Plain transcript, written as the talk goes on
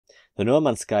The No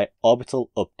Man's Sky Orbital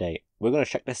update. We're going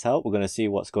to check this out. We're going to see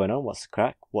what's going on, what's the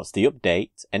crack, what's the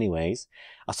update. Anyways,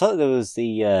 I saw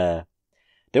that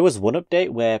there was one update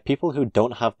where people who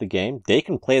don't have the game, they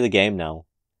can play the game now,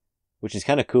 which is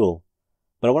kind of cool.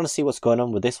 But I want to see what's going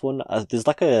on with this one. I think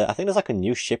there's like a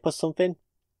new ship or something.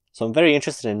 So I'm very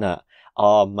interested in that.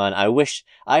 Oh man, I wish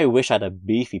I had a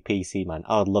beefy PC, man.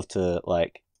 I would love to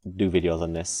like do videos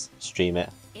on this, stream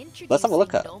it. Let's have a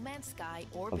look at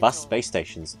vast space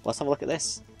stations. Let's have a look at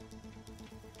this.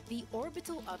 The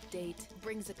Orbital update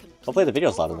brings a complete Hopefully the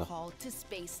video's loud enough. overhaul to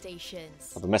space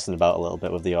stations. I've been messing about a little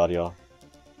bit with the audio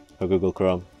for Google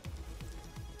Chrome.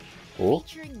 Oh.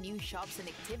 Featuring new shops and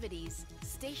activities,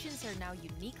 stations are now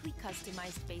uniquely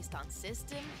customized based on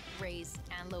system, race,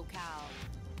 and locale.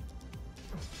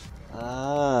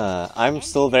 I'm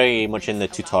still very much in the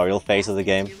tutorial phase of the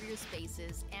game.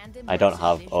 I don't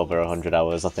have over 100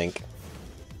 hours, I think.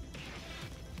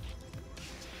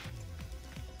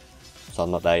 So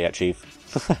I'm not there yet, Chief.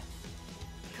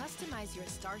 Customize your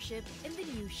starship in the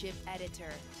new ship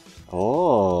editor.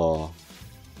 Oh.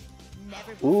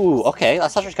 Ooh, okay,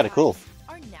 that's actually kind of cool.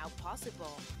 Are now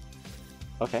possible.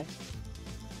 Okay.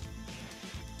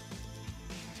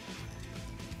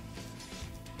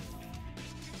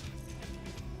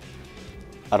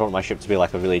 I don't want my ship to be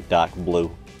like a really dark blue.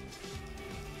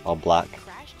 Or black.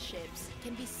 Crashed ships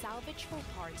can be salvaged for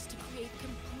parts to create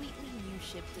completely new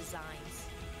ship designs.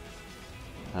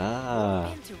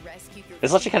 Ah. To rescue your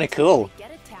It's actually kind of cool. Get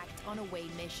attacked on away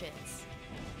missions.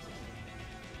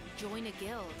 Join a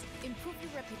guild, improve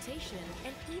your reputation,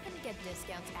 and even get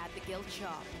discounts at the guild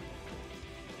shop.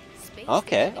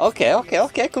 Okay.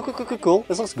 Cool.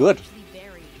 This looks good.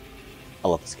 I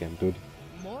love this game, dude.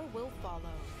 More will follow.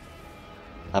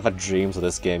 I've had dreams of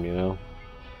this game, you know.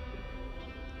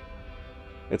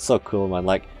 It's so cool, man.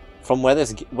 Like from where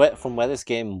this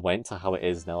game went to how it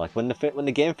is now. Like when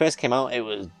the game first came out, it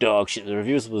was dog shit. The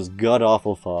reviews was god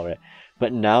awful for it.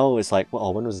 But now it's like,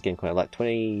 well, when was this game coming out? Like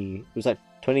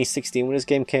 2016 when this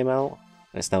game came out.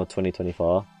 And it's now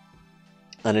 2024.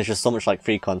 And there's just so much like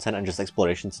free content and just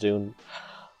exploration to do. And,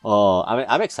 oh,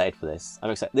 I'm excited for this.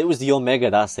 I'm excited. It was the Omega.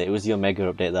 That's it. It was the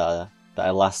Omega update that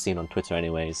I last seen on Twitter,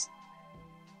 anyways.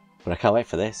 But I can't wait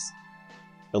for this.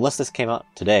 Unless this came out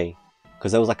today,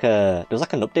 because there was like an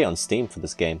update on Steam for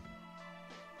this game.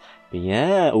 But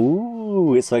yeah,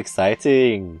 ooh, it's so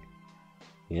exciting.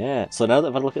 Yeah. So now that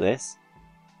I've had a look at this,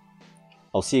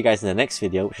 I'll see you guys in the next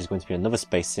video, which is going to be another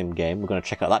space sim game. We're going to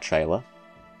check out that trailer.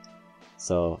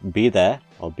 So be there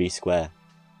or be square.